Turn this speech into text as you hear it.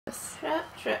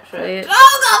Play it.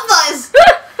 Oh, God, thighs!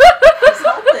 This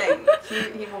whole thing.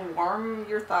 He will warm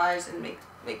your thighs and make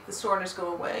the soreness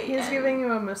go away. He's giving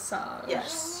you a massage.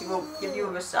 Yes, he will give you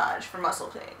a massage for muscle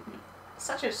pain.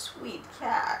 Such a sweet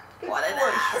cat. Good What an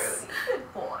boy, ass. Trudy.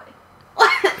 Good boy.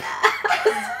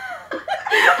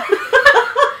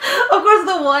 Of course,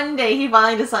 the one day he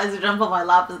finally decides to jump on my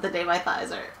lap is the day my thighs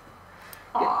hurt.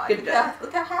 Aw, Good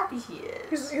look how happy he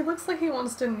is. He looks like he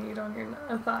wants to knead on your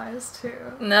thighs,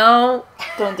 too. No,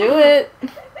 don't do it.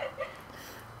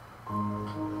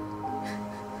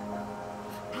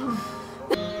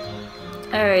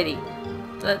 Alrighty,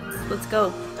 let's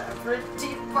go. Time for a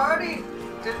tea party.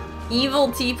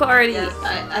 Evil tea party. Yes.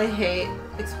 I hate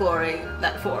exploring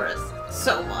that forest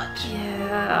so much.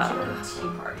 Yeah. We should have a tea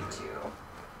party too.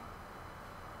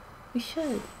 We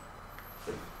should.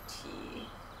 Tea.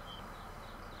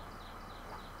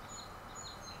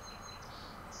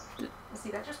 See,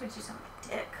 that just makes you sound like a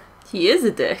dick. He is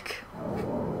a dick.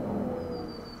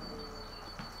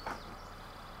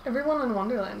 Everyone in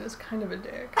Wonderland is kind of a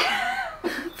dick.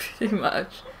 Pretty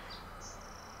much.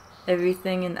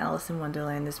 Everything in Alice in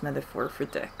Wonderland is metaphor for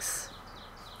dicks.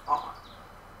 Aw.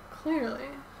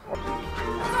 Clearly.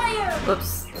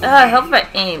 Whoops. Ah, help if I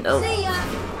aimed. Oh.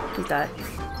 Please die.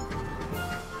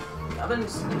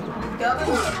 Gubbins.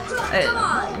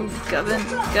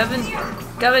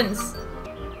 Gubbins.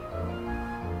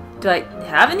 Do I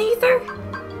have an ether?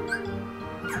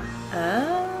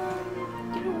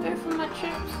 Get away from my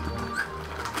chips.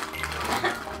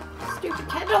 Stupid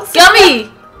cat.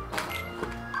 Gummy!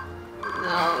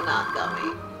 No, not gummy.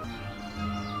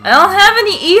 I don't have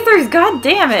any ethers, god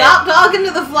damn it! Stop talking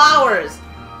to the flowers!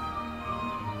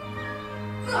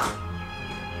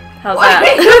 How's that?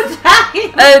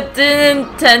 I didn't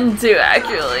intend to,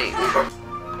 actually.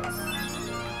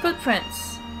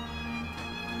 Footprints.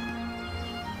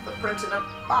 Footprints in a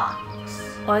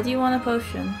box. Why do you want a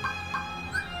potion?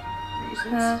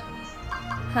 Reasons.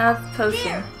 Have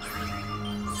potion.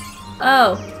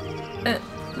 Oh.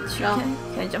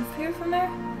 Can I jump here from there?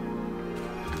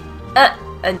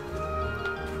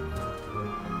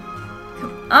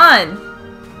 Come on!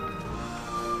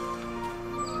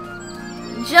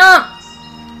 Jump!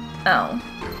 Oh.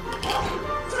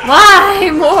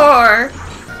 Why more?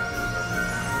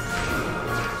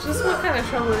 Just what kind of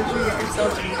trouble did you get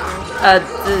yourself into?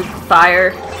 The fire.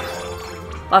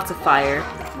 Lots of fire.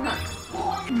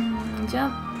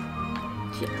 Jump.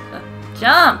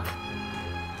 Jump!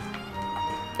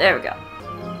 There we go.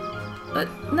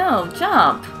 No,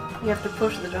 jump! You have to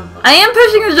push the jump button. I am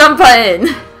pushing the jump button!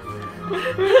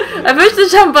 I pushed the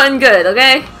jump button good,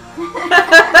 okay?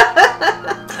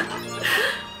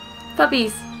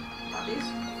 Puppies. Puppies?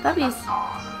 Puppies.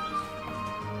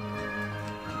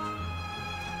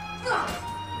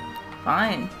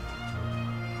 Fine.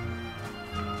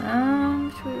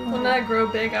 When I grow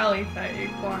big, I'll eat that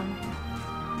acorn.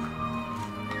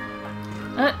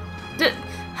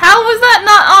 How was that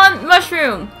not on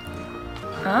mushroom?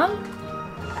 Huh?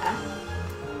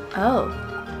 Oh.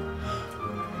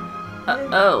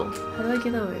 Oh. How do I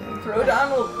get over there? Throw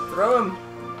Donald. Throw him.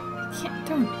 I can't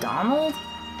throw Donald?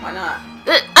 Why not?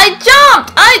 I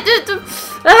jumped! I did.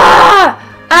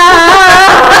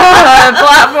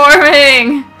 Platforming!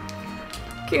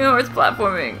 Kingdom Hearts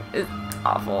platforming is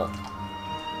awful.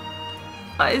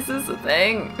 Why is this a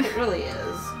thing? It really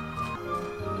is.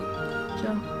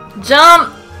 Jump.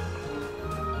 Jump!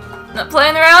 Not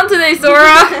playing around today,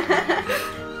 Sora!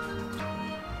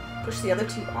 Push the other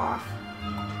two off.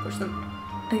 Push them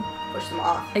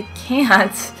off. I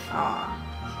can't.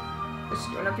 Aw. They're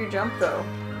screwing up your jump, though.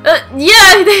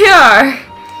 Yeah, they are!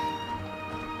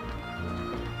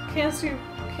 Can't you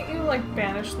like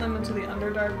banish them into the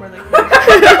Underdark where they can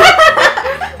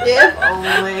If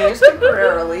only. Just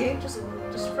temporarily. Just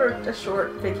for a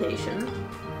short vacation.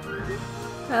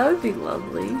 That would be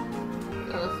lovely.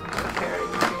 That was parody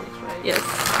Phoenix, right? Yes.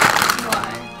 Why?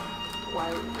 Why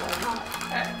not?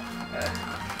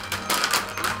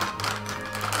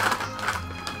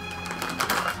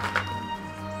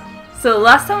 So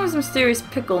last time was mysterious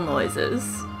pickle noises.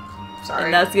 Sorry.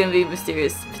 And that's gonna be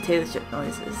mysterious potato chip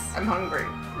noises. I'm hungry.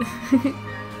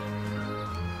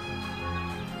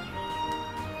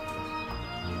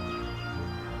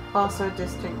 Also,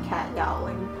 distant cat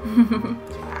yowling.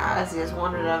 As he has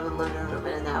wandered out of the living room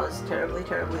and now is terribly,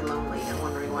 terribly lonely and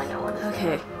wondering why no one is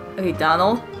there. Okay,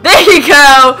 Donald. There you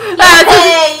go!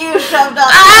 Hey, you shoved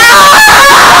up!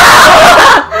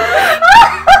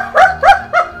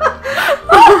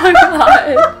 Oh my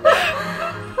god.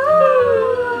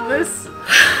 This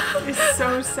is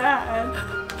so sad.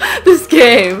 This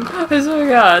game. I swear to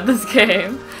god, this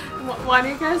game. Why do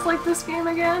you guys like this game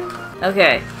again?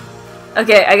 Okay.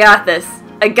 Okay, I got this.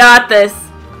 I got this.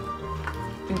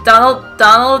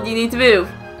 Donald, you need to move.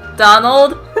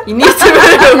 Donald, you need to move.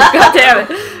 God damn it.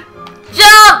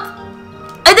 Jump!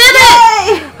 I did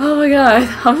it! Oh my god.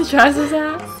 How many tries was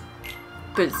that?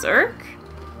 Berserk?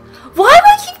 Why do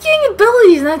I keep getting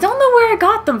abilities and I don't know where I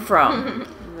got them from?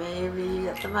 Maybe you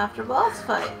get them after boss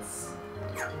fights.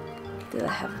 Did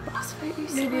I have a boss fight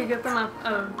recently? Maybe you get them out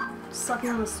of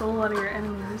sucking the soul out of your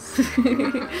enemies.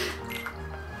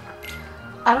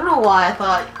 I don't know why I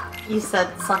thought you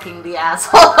said sucking the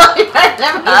asshole.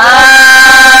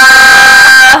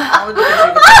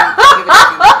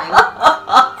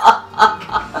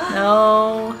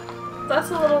 No.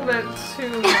 That's a little bit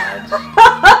too much.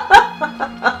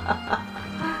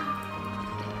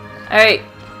 Alright,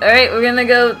 we're gonna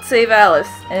go save Alice.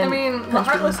 And I mean, the punch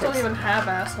Heartless people don't in the even have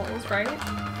assholes, right? face.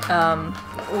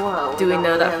 Well, Do we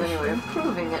know that have for any way of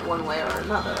proving it one way or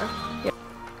another?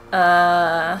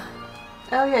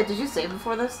 Oh yeah, did you save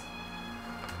before this?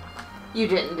 You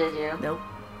didn't, did you? Nope.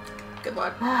 Good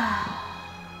luck.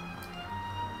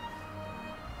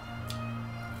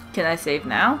 Can I save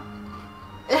now?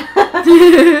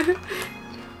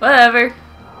 Whatever.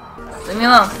 Leave me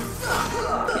alone.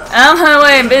 I'm on my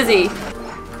way, I'm busy.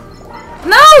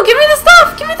 No! Give me the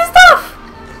stuff! Give me the stuff!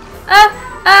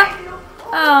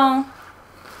 Oh.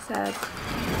 Sad.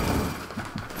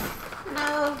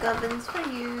 No, gubbins for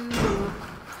you.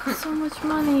 So much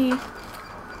money.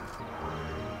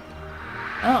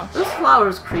 Oh. Those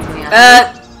flowers creep me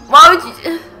out. Why would you...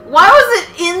 Why was it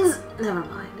in... Never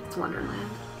mind, it's Wonderland.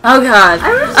 Oh god.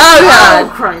 Oh God.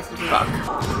 Christ. Fuck.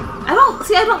 I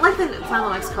don't like the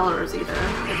Final X colors either.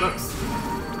 It looks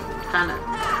kind of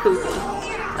poopy.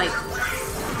 Like,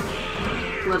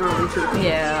 literally poopy.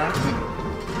 Yeah.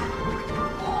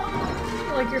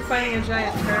 Like you're fighting a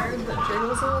giant turd that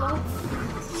jiggles a little.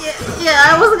 Yeah, I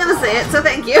wasn't gonna say it, so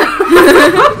thank you.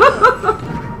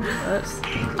 Oops.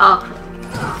 Oh.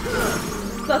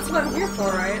 That's what I'm here for,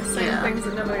 right? Saying Yeah. things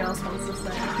that nobody else wants to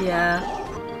say. Yeah.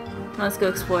 Let's go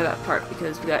explore that part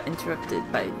because we got interrupted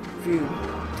by rude,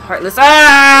 heartless.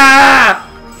 Ah!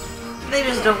 They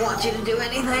just don't want you to do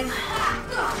anything.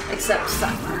 Except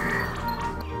suffer.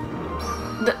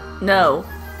 No.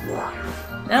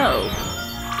 No.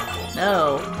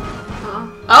 No. Huh?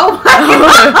 Oh my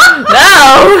No!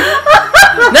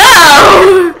 No!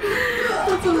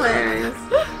 That's hilarious.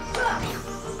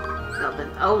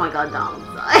 Oh my god, Donald's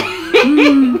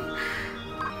dying.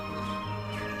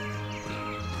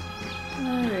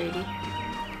 Alrighty.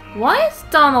 Why is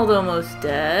Donald almost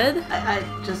dead? I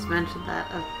just mentioned that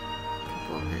a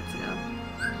couple of minutes ago.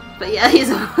 But yeah, he's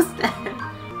almost dead.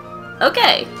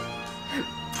 Okay.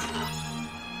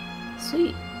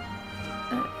 Sweet.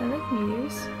 I like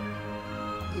meteors.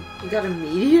 You got a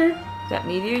meteor? Got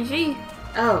Meteor G.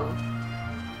 Oh.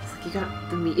 It's like you got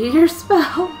the meteor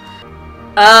spell?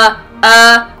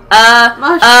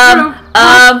 Mushroom!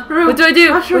 What do I do?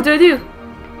 Mushroom. What do I do?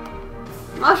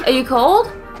 Mushroom. Are you cold?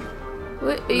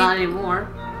 What, are Not anymore.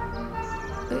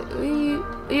 Are you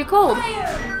cold?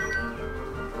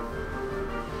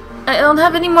 I don't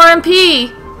have any more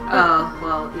MP. Oh,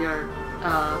 well, you're,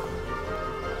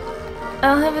 I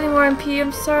don't have any more MP,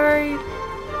 I'm sorry.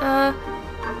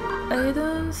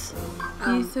 Items?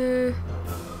 Ether...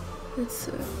 It's,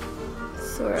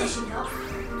 Sora.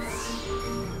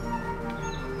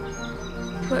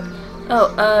 What?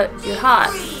 Oh, you're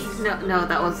hot. No,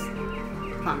 that was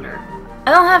thunder.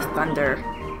 I don't have thunder.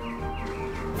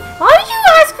 Why would you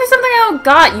ask for something I don't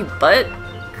got, you butt?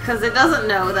 Because it doesn't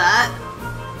know that.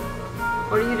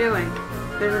 What are you doing?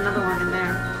 There's another one in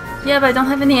there. Yeah, but I don't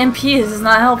have any MP, this is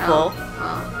not helpful.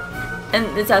 Oh. And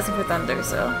it's asking for thunder,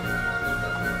 so...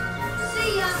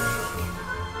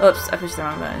 Oops, I pushed the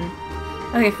wrong button.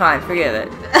 Okay, fine, forget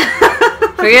it.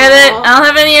 Forget it, I don't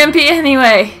have any MP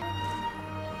anyway.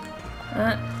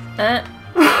 God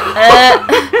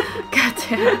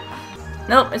damn.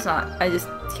 Nope, it's not. I just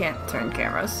can't turn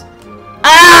cameras.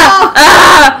 Ah!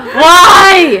 Ah!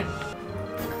 Why?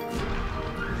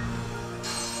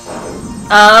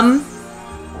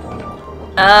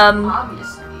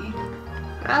 Obviously.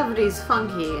 Gravity's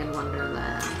funky in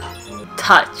Wonderland.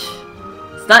 Touch.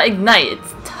 It's not ignite,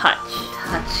 it's touch.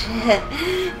 Touch it.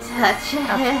 Touch it.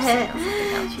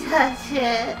 Touch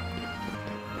it.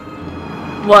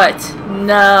 What?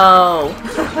 No.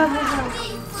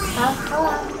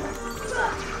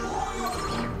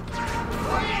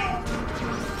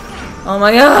 Oh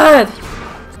my god!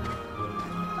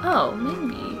 Oh,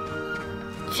 maybe.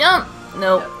 Jump!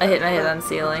 Nope, I hit my head on the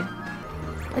ceiling.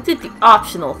 I did the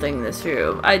optional thing in this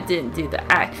room. I didn't do the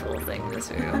actual thing in this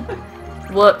room.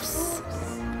 Whoops.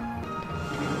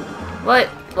 What?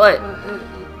 What?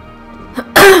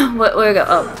 What? Where to go?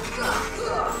 Oh.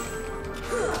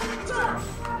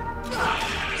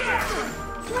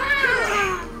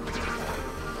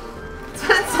 That's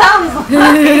what it sounds like.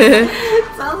 It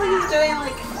sounds like he's doing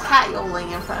like cat yowling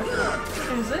impression.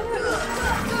 Is it?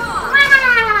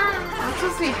 It's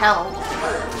supposed to be hell,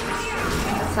 but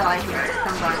that's how I hear it. It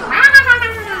comes on.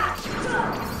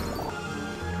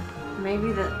 Maybe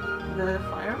the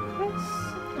fireplace?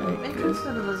 Entrance to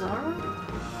the bazaar?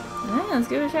 Yeah, let's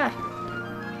give it a shot.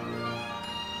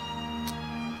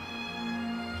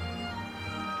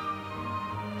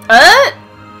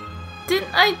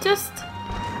 Didn't I just...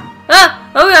 Ah!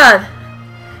 Oh god!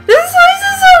 This place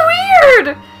is so weird!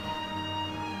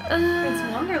 It's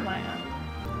Wonderland.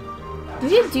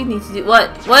 Maybe I do need to do... What?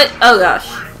 What? Oh gosh.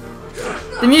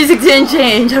 The music didn't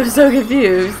change. I was so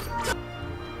confused.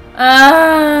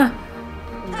 Man,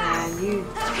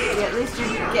 at least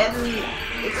you're getting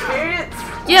experience.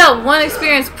 Yeah, 1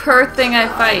 experience per thing I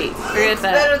fight. Forget It's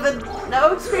that. better than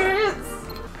no experience.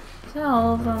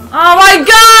 All of them. Oh my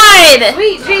god!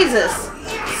 Sweet Jesus.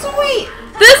 Sweet.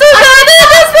 This is how I did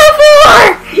this before!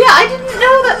 Yeah, I didn't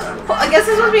know that. Well, I guess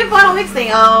this must be a final mix thing.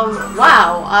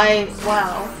 Wow.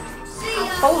 Wow.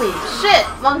 Holy shit,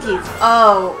 monkeys.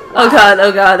 Oh. Wow. Oh god,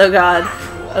 oh god, oh god.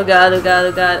 Oh god, oh god,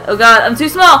 oh god. Oh god, I'm too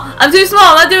small! I'm too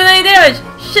small! I'm not doing any damage!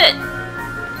 Shit!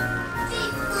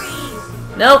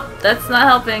 Nope, that's not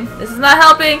helping. This is not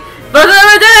helping! Both of them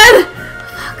are dead!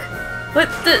 Fuck. What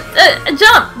the...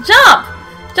 jump! Jump!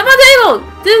 Jump on the table!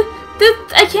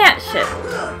 I can't. Shit.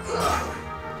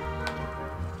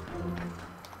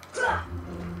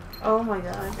 Oh my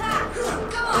god.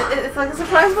 It's like a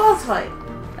surprise boss fight.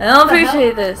 I don't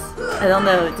appreciate this. I don't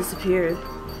know, it disappeared.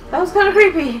 That was kind of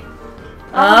creepy.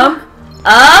 Wow.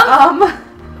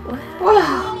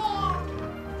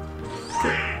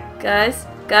 Guys,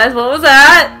 what was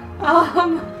that?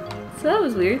 So that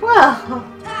was weird. Well.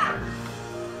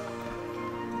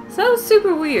 So that was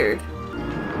super weird.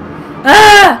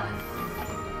 Ah!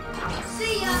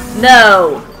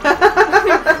 No.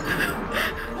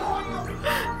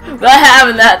 What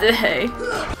happened that day?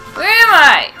 Where am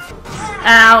I?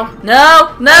 Ow. No.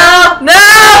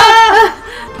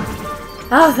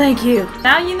 Oh, thank you.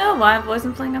 Now you know why I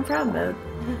wasn't playing on proud mode.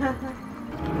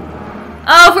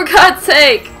 Oh, for God's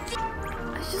sake!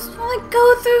 I just want to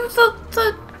go through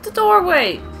the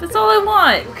doorway. That's all I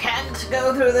want. You can't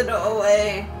go through the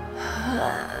doorway.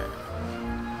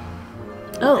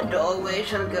 Oh. The doorway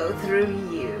shall go through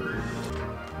you.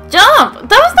 Jump!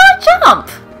 That was not jump!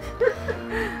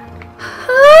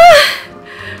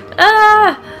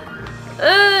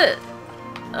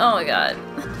 Oh my god.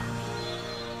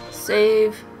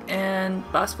 Save and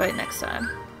boss fight next time.